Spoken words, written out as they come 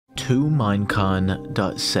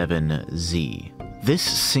Tominecon.7z. This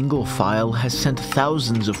single file has sent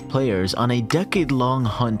thousands of players on a decade-long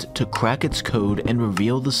hunt to crack its code and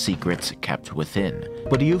reveal the secrets kept within.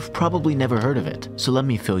 But you've probably never heard of it, so let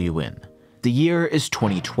me fill you in. The year is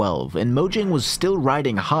 2012, and Mojang was still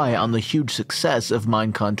riding high on the huge success of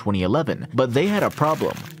Minecon 2011, but they had a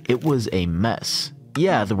problem. It was a mess.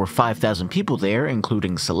 Yeah, there were 5,000 people there,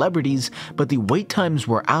 including celebrities, but the wait times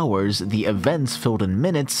were hours, the events filled in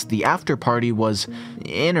minutes, the after party was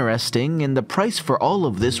interesting, and the price for all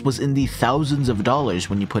of this was in the thousands of dollars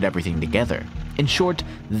when you put everything together. In short,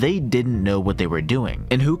 they didn't know what they were doing.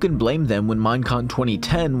 And who can blame them when Minecon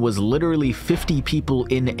 2010 was literally 50 people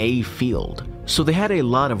in a field? So they had a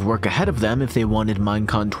lot of work ahead of them if they wanted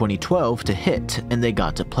Minecon 2012 to hit, and they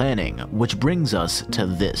got to planning, which brings us to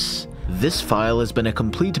this. This file has been a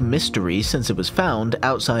complete mystery since it was found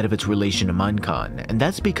outside of its relation to Minecon, and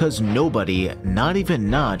that's because nobody, not even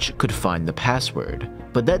Notch, could find the password.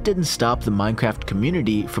 But that didn't stop the Minecraft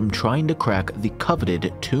community from trying to crack the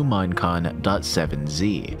coveted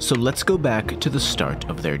Tominecon.7z. So let's go back to the start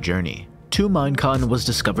of their journey. Tominecon was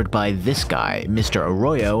discovered by this guy, Mr.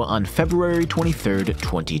 Arroyo, on February 23rd,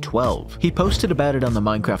 2012. He posted about it on the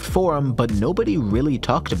Minecraft forum, but nobody really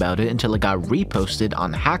talked about it until it got reposted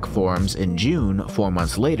on hack forums in June, 4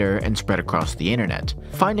 months later, and spread across the internet.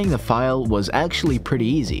 Finding the file was actually pretty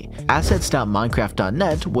easy.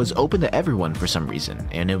 Assets.minecraft.net was open to everyone for some reason,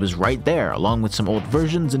 and it was right there, along with some old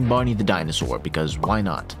versions and Barney the Dinosaur, because why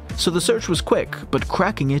not? So the search was quick, but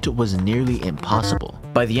cracking it was nearly impossible.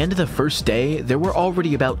 By the end of the first day, there were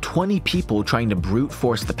already about 20 people trying to brute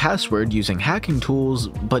force the password using hacking tools,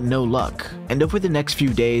 but no luck. And over the next few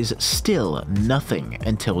days, still nothing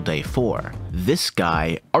until day 4. This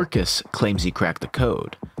guy, Arcus, claims he cracked the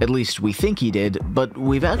code. At least we think he did, but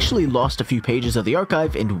we've actually lost a few pages of the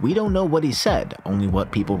archive and we don't know what he said, only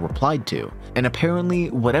what people replied to. And apparently,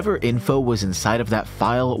 whatever info was inside of that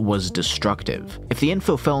file was destructive. If the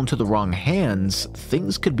info fell into the wrong hands,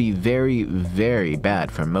 things could be very, very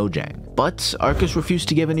bad for Mojang. But Arcus refused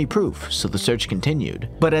to give any proof, so the search continued.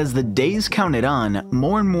 But as the days counted on,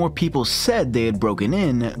 more and more people said they had broken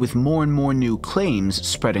in, with more and more new claims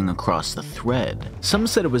spreading across the thread. Some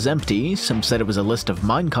said it was empty, some said it was a list of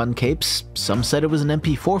Minecon capes, some said it was an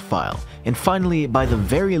MP4 file, and finally, by the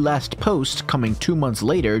very last post, coming 2 months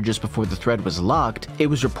later, just before the thread was locked, it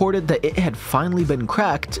was reported that it had finally been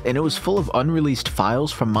cracked, and it was full of unreleased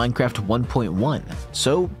files from Minecraft 1.1.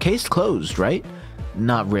 So, case closed, right?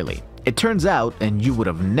 Not really. It turns out, and you would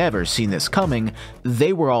have never seen this coming,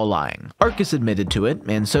 they were all lying. Arcus admitted to it,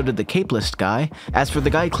 and so did the cape list guy. As for the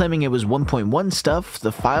guy claiming it was 1.1 stuff,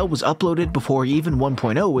 the file was uploaded before even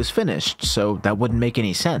 1.0 was finished, so that wouldn't make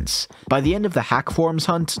any sense. By the end of the hack forums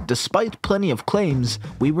hunt, despite plenty of claims,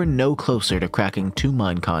 we were no closer to cracking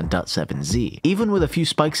Tominecon.7z. Even with a few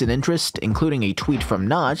spikes in interest, including a tweet from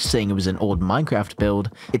Notch saying it was an old Minecraft build,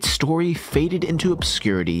 its story faded into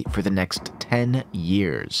obscurity for the next 10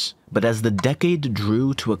 years. But as the decade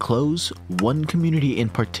drew to a close, one community in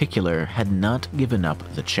particular had not given up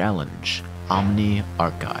the challenge: Omni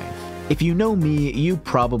Archive. If you know me, you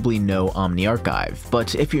probably know Omni Archive,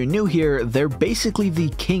 but if you're new here, they're basically the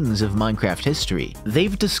kings of Minecraft history.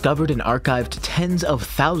 They've discovered and archived tens of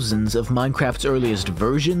thousands of Minecraft's earliest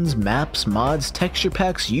versions, maps, mods, texture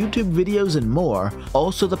packs, YouTube videos, and more,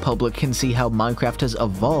 also the public can see how Minecraft has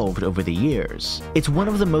evolved over the years. It's one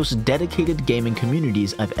of the most dedicated gaming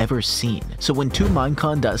communities I've ever seen, so when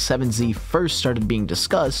Tominecon.7z first started being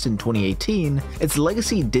discussed in 2018, its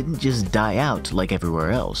legacy didn't just die out like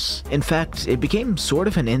everywhere else. In fact, it became sort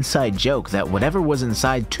of an inside joke that whatever was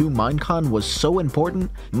inside Tominecon was so important,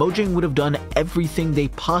 Mojang would have done everything they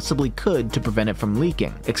possibly could to prevent it from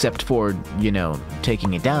leaking, except for, you know,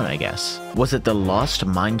 taking it down, I guess. Was it the lost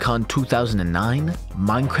Minecon 2009?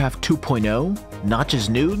 Minecraft 2.0? Notch's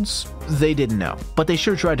nudes? They didn't know, but they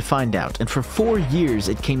sure tried to find out, and for 4 years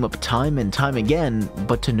it came up time and time again,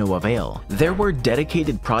 but to no avail. There were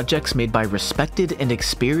dedicated projects made by respected and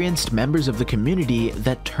experienced members of the community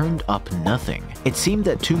that turned up nothing. It seemed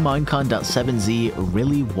that Tominecon.7z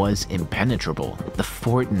really was impenetrable, the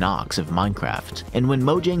Fort Knox of Minecraft, and when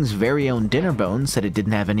Mojang's very own Dinnerbone said it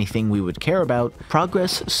didn't have anything we would care about,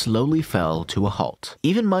 progress slowly fell to a halt.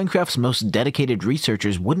 Even Minecraft's most dedicated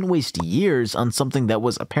researchers wouldn't waste years on something that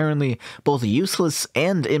was apparently both useless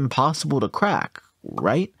and impossible to crack,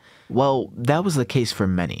 right? Well, that was the case for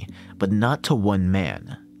many, but not to one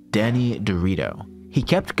man, DannyDorito. He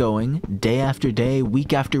kept going, day after day,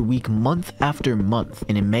 week after week, month after month,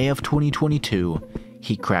 and in May of 2022,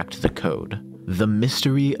 he cracked the code. The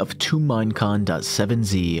mystery of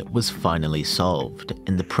Tominecon.7z was finally solved,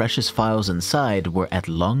 and the precious files inside were at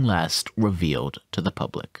long last revealed to the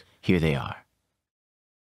public. Here they are.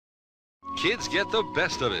 Kids get the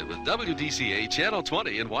best of it with WDCA Channel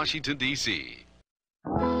 20 in Washington, D.C.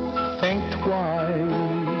 Think twice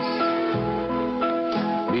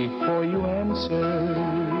before you answer.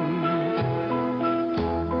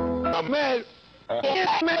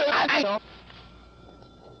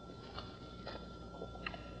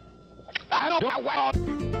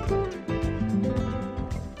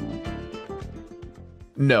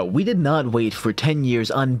 No, we did not wait for 10 years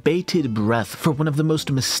on bated breath for one of the most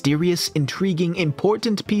mysterious, intriguing,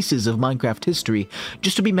 important pieces of Minecraft history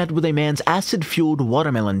just to be met with a man's acid-fueled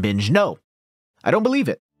watermelon binge. No, I don't believe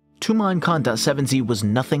it. Tominecon.7z was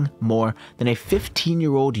nothing more than a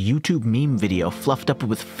 15-year-old YouTube meme video fluffed up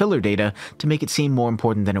with filler data to make it seem more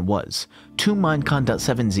important than it was.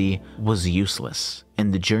 Tominecon.7z was useless,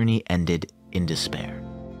 and the journey ended in despair.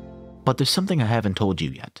 But there's something I haven't told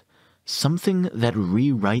you yet. Something that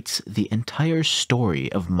rewrites the entire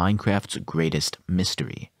story of Minecraft's greatest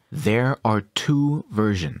mystery. There are two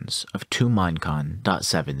versions of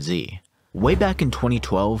Tominecon.7z. Way back in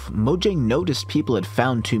 2012, Mojang noticed people had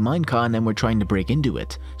found Tominecon and were trying to break into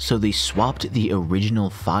it, so they swapped the original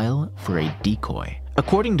file for a decoy.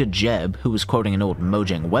 According to Jeb, who was quoting an old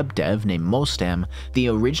Mojang web dev named Mostam, the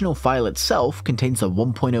original file itself contains a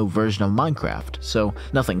 1.0 version of Minecraft, so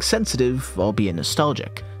nothing sensitive, albeit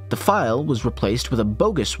nostalgic. The file was replaced with a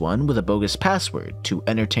bogus one with a bogus password to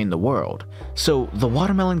entertain the world. So the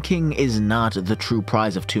Watermelon King is not the true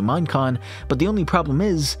prize of Tominecon, but the only problem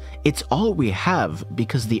is, it's all we have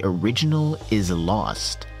because the original is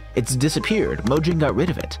lost. It's disappeared. Mojang got rid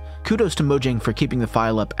of it. Kudos to Mojang for keeping the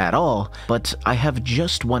file up at all, but I have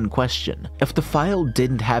just one question. If the file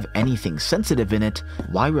didn't have anything sensitive in it,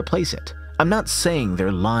 why replace it? I'm not saying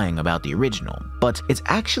they're lying about the original, but it's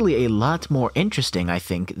actually a lot more interesting, I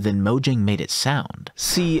think, than Mojang made it sound.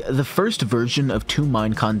 See, the first version of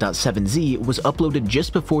Tominecon.7z was uploaded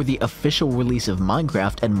just before the official release of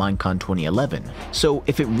Minecraft at Minecon 2011, so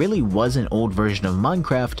if it really was an old version of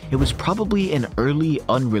Minecraft, it was probably an early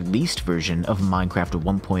unreleased version of Minecraft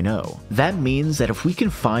 1.0. That means that if we can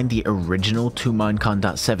find the original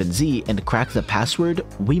Tominecon.7z and crack the password,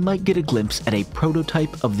 we might get a glimpse at a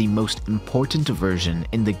prototype of the most important version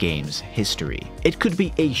in the game's history. It could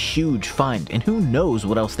be a huge find, and who knows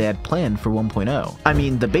what else they had planned for 1.0. I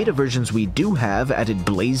mean, the beta versions we do have added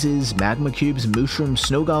blazes, magma cubes, mushrooms,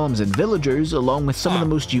 snow golems, and villagers, along with some of the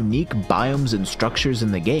most unique biomes and structures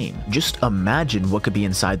in the game. Just imagine what could be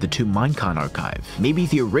inside the Tominecon archive. Maybe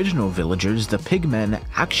the original villagers, the pigmen,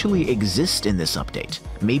 actually exist in this update.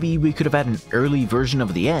 Maybe we could have had an early version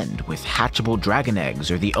of the end, with hatchable dragon eggs,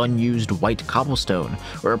 or the unused white cobblestone,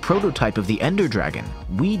 or a prototype of the Ender Dragon.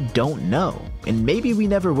 We don't know, and maybe we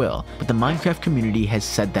never will, but the Minecraft community has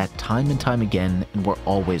said that time and time again, and we're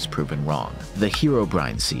always proven wrong. The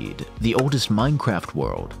Herobrine Seed, the oldest Minecraft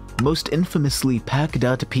world, most infamously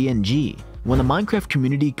pack.png. When the Minecraft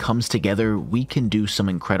community comes together, we can do some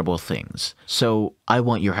incredible things. So, I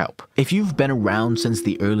want your help. If you've been around since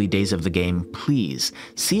the early days of the game, please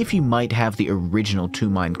see if you might have the original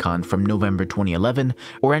Tominecon from November 2011,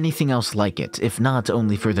 or anything else like it, if not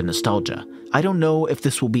only for the nostalgia. I don't know if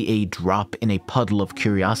this will be a drop in a puddle of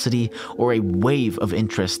curiosity, or a wave of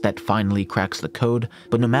interest that finally cracks the code,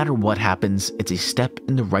 but no matter what happens, it's a step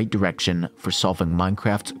in the right direction for solving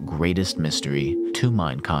Minecraft's greatest mystery,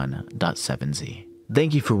 Tominecon.7z.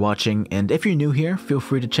 Thank you for watching, and if you're new here, feel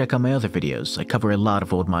free to check out my other videos. I cover a lot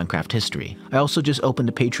of old Minecraft history. I also just opened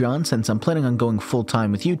a Patreon since I'm planning on going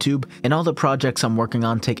full-time with YouTube, and all the projects I'm working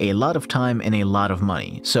on take a lot of time and a lot of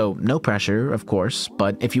money. So, no pressure, of course,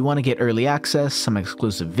 but if you want to get early access, some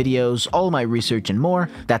exclusive videos, all my research and more,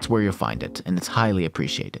 that's where you'll find it, and it's highly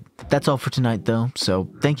appreciated. That's all for tonight though, so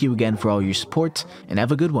thank you again for all your support, and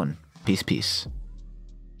have a good one. Peace, peace.